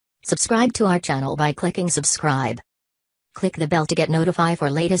Subscribe to our channel by clicking subscribe. Click the bell to get notified for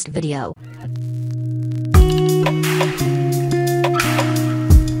latest video.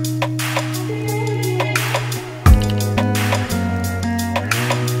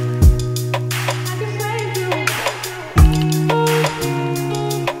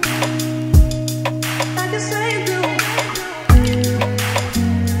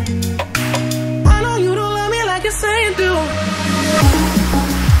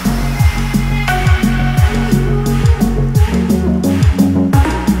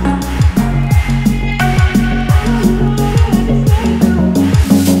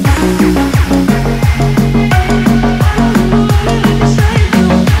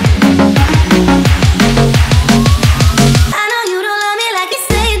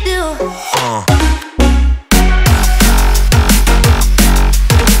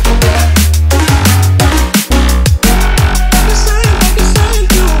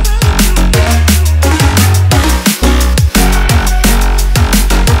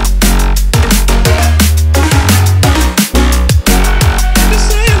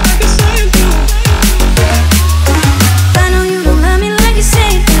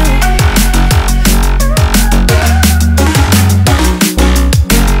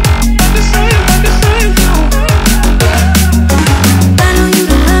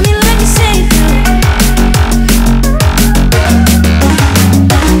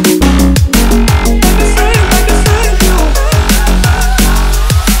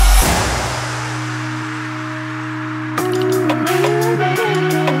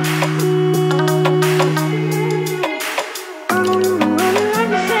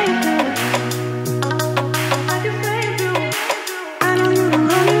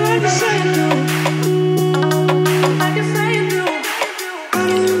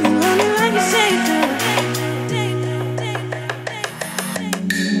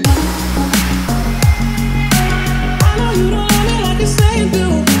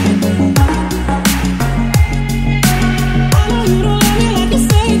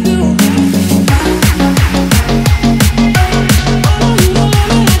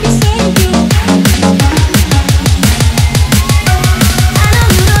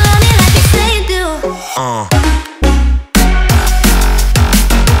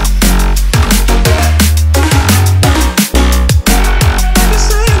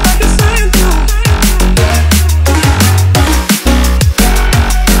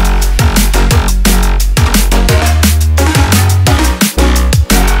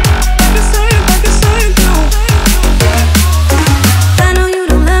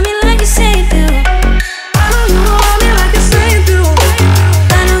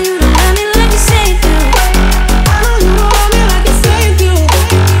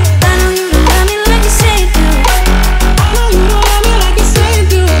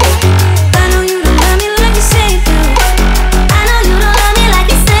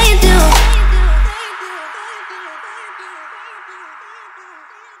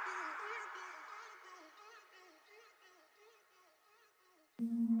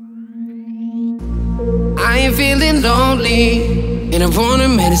 I ain't feeling lonely, and I wanna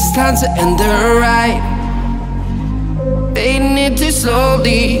admit it's time to end the ride. Fading it too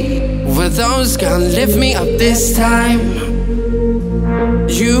slowly, with those gonna lift me up this time.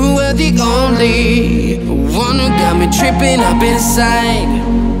 You were the only one who got me tripping up inside.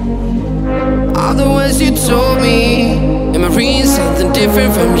 All the words you told me, am I reading something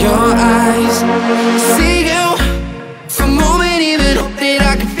different from your eyes? See you for a moment, even hope that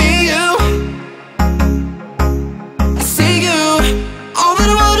I can feel you. I see you, all that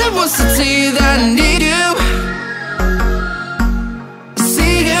I wanted was to tell you that I need you. I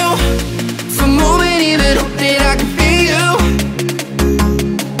see you for a moment, even hope that I can feel you.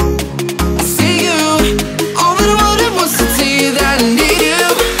 I see you, all that I wanted was to tell you that I need you.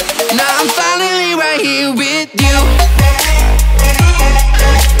 Now I'm finally right here with you.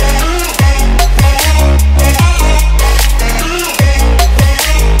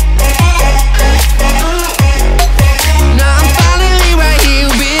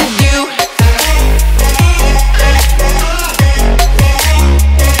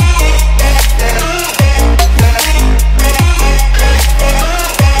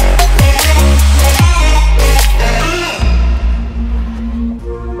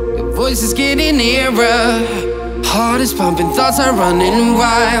 Voice is getting nearer, heart is pumping, thoughts are running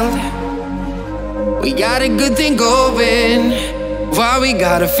wild. We got a good thing going, why we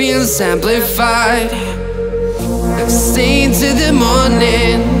gotta feel amplified. Staying to the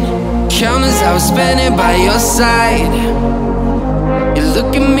morning, countless hours spending by your side. You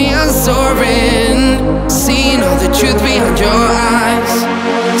look at me, I'm soaring, seeing all the truth behind your eyes.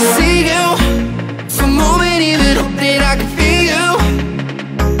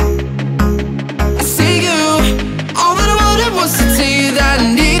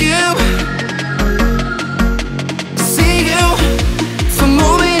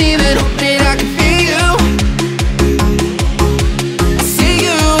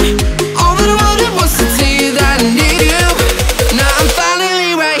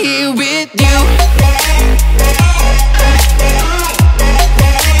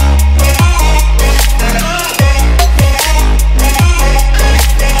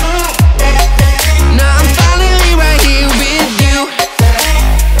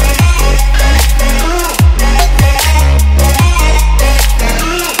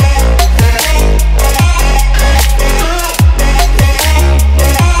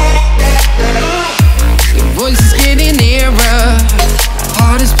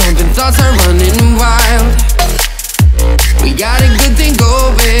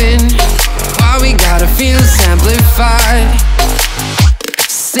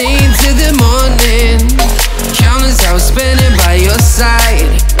 hours I was spending by your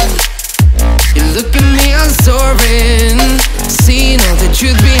side. You look at me, I'm soaring, seeing all the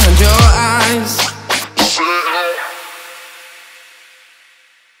truth behind your eyes.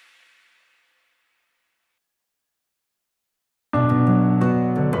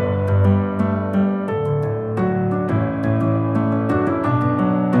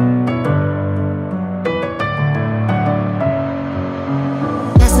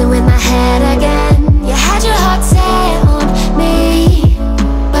 Messing with my head again. You had your heart set on me,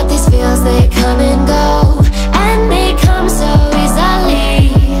 but these feels, they come and go, and they come so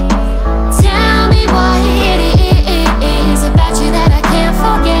easily. Tell me what it is about you that I can't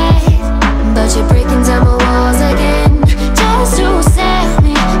forget, but you're breaking down my walls again, just to set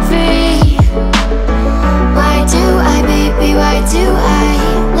me free. Why do I, baby, why do I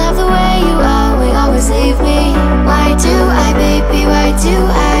love the way you always leave me? Why do I, baby, why do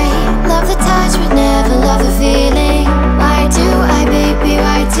I love the touch but never love the feeling? Why do I, baby,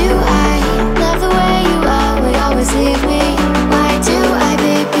 why do I love the way you always leave me? Why do I,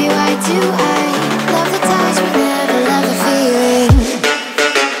 baby, why do I love the touch but never love the feeling?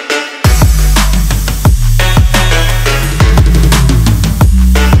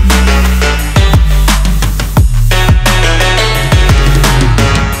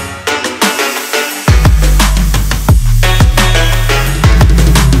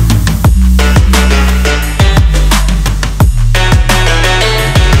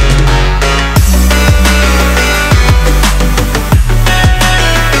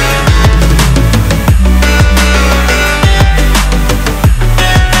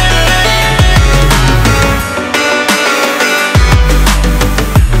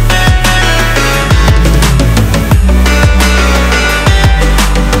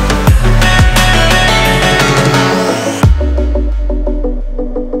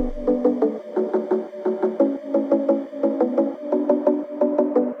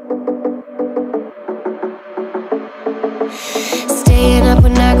 Staying up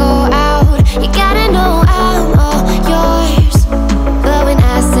when I go out, you gotta know I'm all yours. But when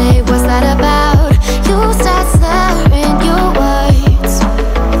I say what's that about, you start slurring your words.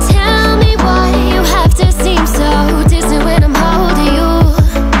 Tell me why you have to seem so distant when I'm holding you.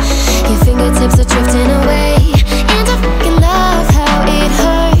 Your fingertips are drifting away, and I fucking love how it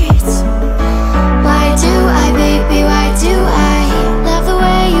hurts. Why do I, baby, why do I love the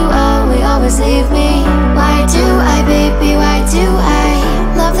way you always leave me? Why do I, baby, why do I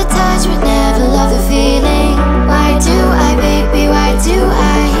love the touch but never love the feeling? Why do I, baby, why do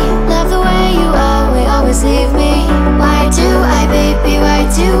I love the way you always leave me? Why do I, baby, why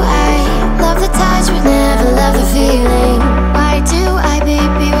do I love the touch but never love the feeling? Why do I,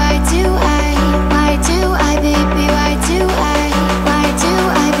 baby, why do I? Why do I, baby, why do I? Why do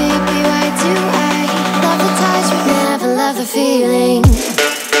I, baby, why do I love the touch but never love the feeling?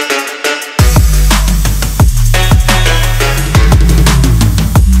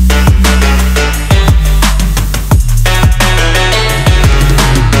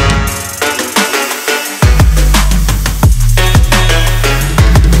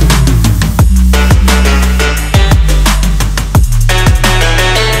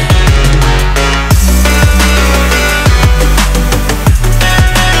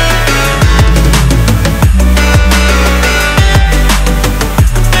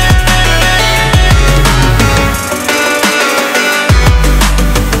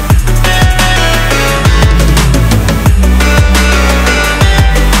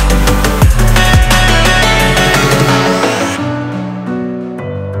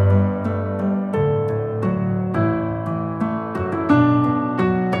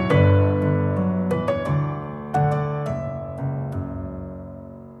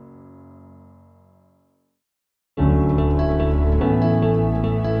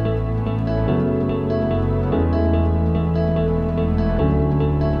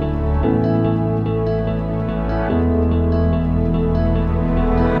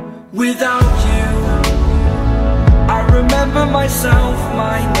 Without you, I remember myself,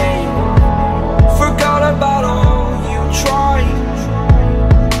 my name. Forgot about all you tried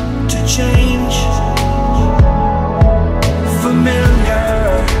to change.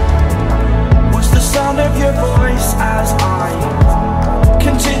 Familiar was the sound of your voice as I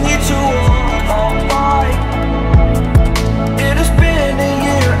continue to walk on by. It has been a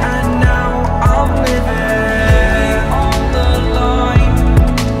year and now I'm living on the line.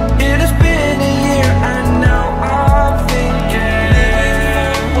 It has been a year and now I'm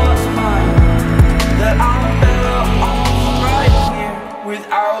thinking what's mine, that I'm better off right here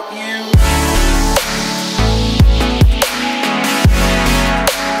without you.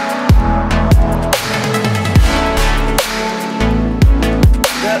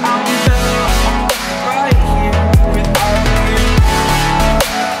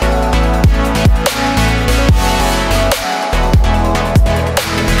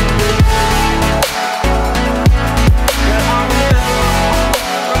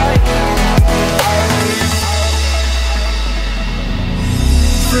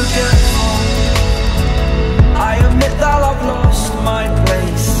 forgetful. I admit that I've lost my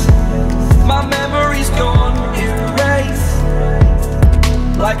place. My memory's gone erased.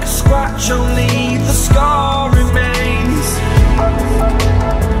 Like a scratch, only the scar remains.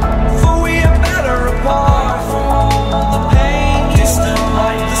 For we are better apart from all the pain. Distant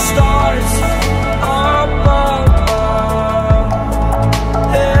like the stars above.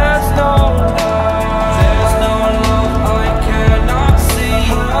 There's no love I cannot see.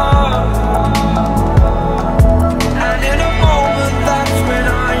 And in a moment that's when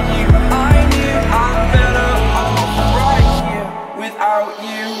I knew I'm better off right here without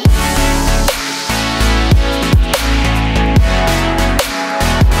you.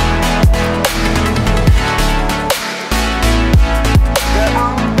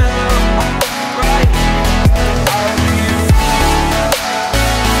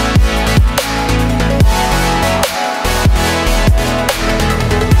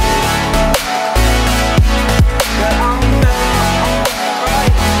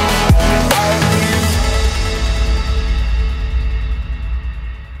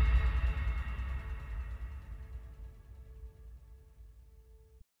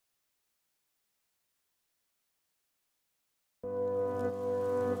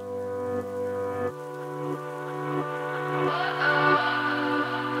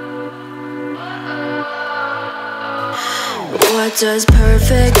 What does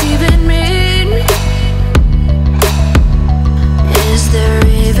perfect even mean? Is there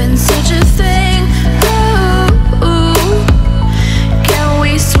even such a thing? Ooh, can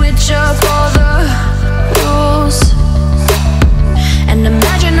we switch up all the rules and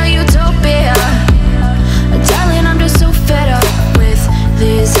imagine a utopia? Darling, I'm just so fed up with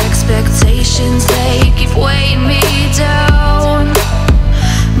these expectations. They keep weighing me down.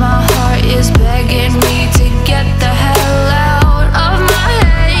 My heart is begging me to get the hell out of my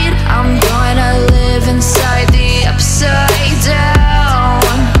head. I'm gonna live inside the upside down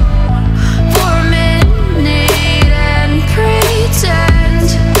for a minute and pretend,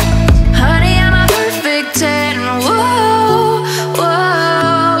 honey, I'm a perfect 10. Whoa,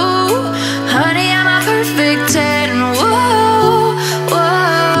 whoa, honey, I'm a perfect 10. Whoa,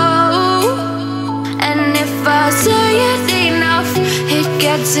 whoa, and if I say it enough, it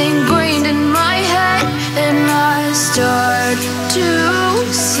gets ingrained in my head, and I start to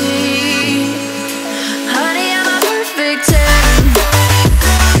see, honey, I'm a perfect 10.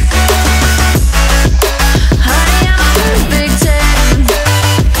 Honey, I'm a perfect 10.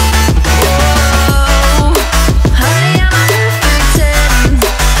 Whoa, honey, I'm a perfect 10.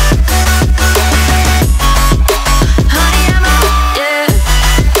 Honey, I'm a, yeah.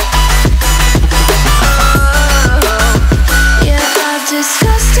 Oh, yeah, I've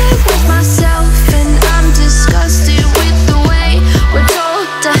discussed it with myself, and I'm disgusted with the way we're told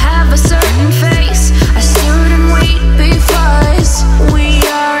to have a certain face. I stood and wait because we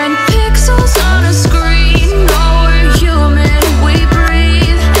aren't pixels on a screen. No, we're human, we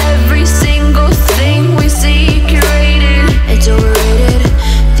breathe. Every single thing we see curated. It's overrated.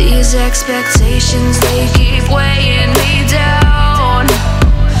 These expectations, they keep weighing me down.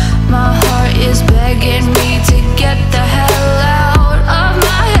 My heart is begging me to get the hell out of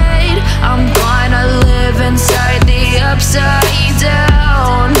my head. I'm gonna live inside the upside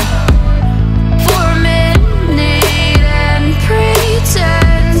down for a minute and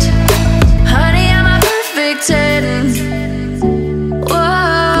pretend, honey, I'm a perfect 10.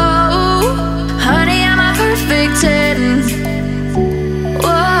 Whoa, honey, I'm a perfect 10.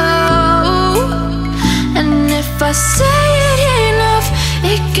 Whoa, and if I say it enough,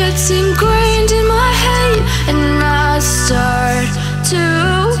 it gets ingrained in my head, and I start to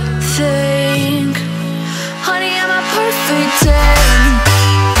think, honey, I'm a perfect 10.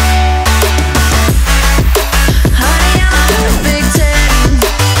 Honey, I'm a perfect 10.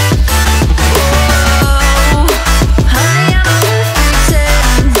 Whoa, honey, I'm a perfect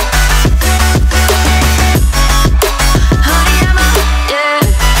 10. Honey, I'm a, yeah.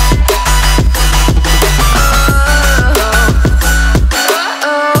 Oh, oh,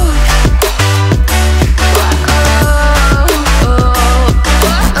 oh.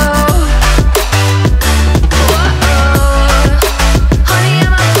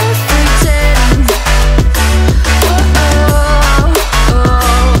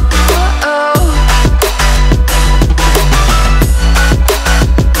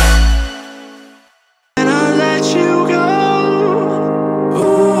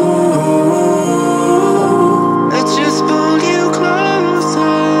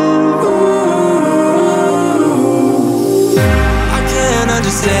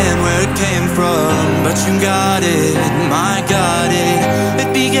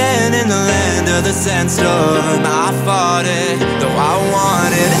 the sandstorm. I fought it, though I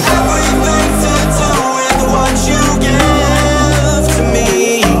wanted everything to do with what you give to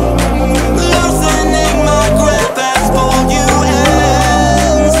me. Loosening my grip as pulled you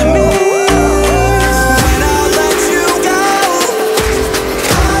into me. When I let you go,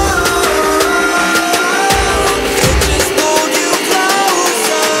 it just pulled you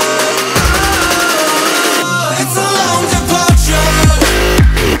closer. It's a long departure.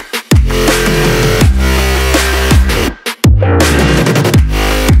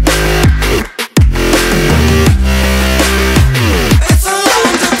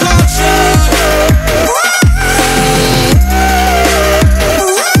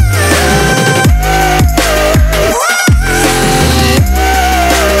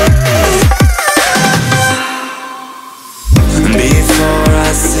 Before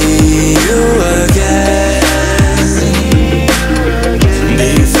I see you again,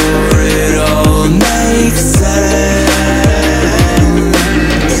 before it all makes sense,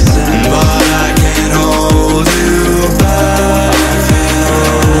 but I can't hold you back.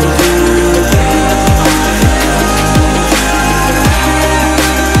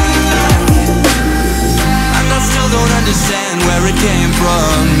 And I still don't understand where it came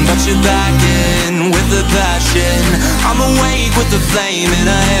from, but you're back in with the passion. I'm awake with the flame in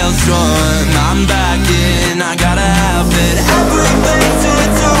a hailstorm. I'm back in, I gotta have it. Everything to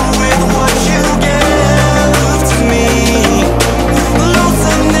do with what you give to me.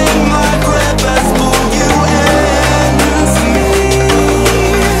 Loosening my grip has pulled you into me.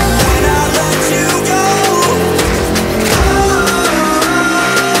 When I let you go,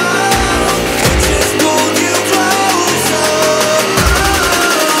 it just pulled you closer.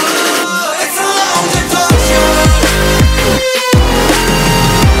 It's a long departure.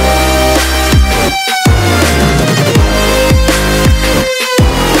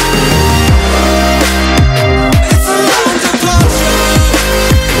 It's a long departure.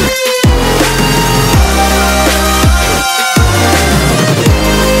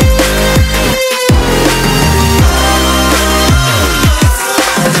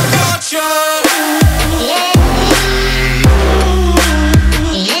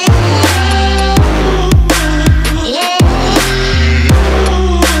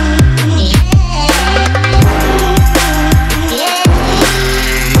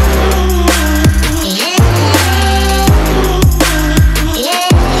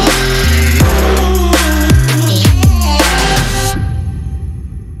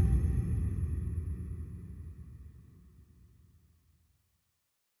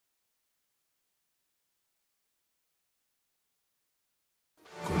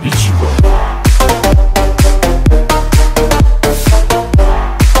 Ichigo.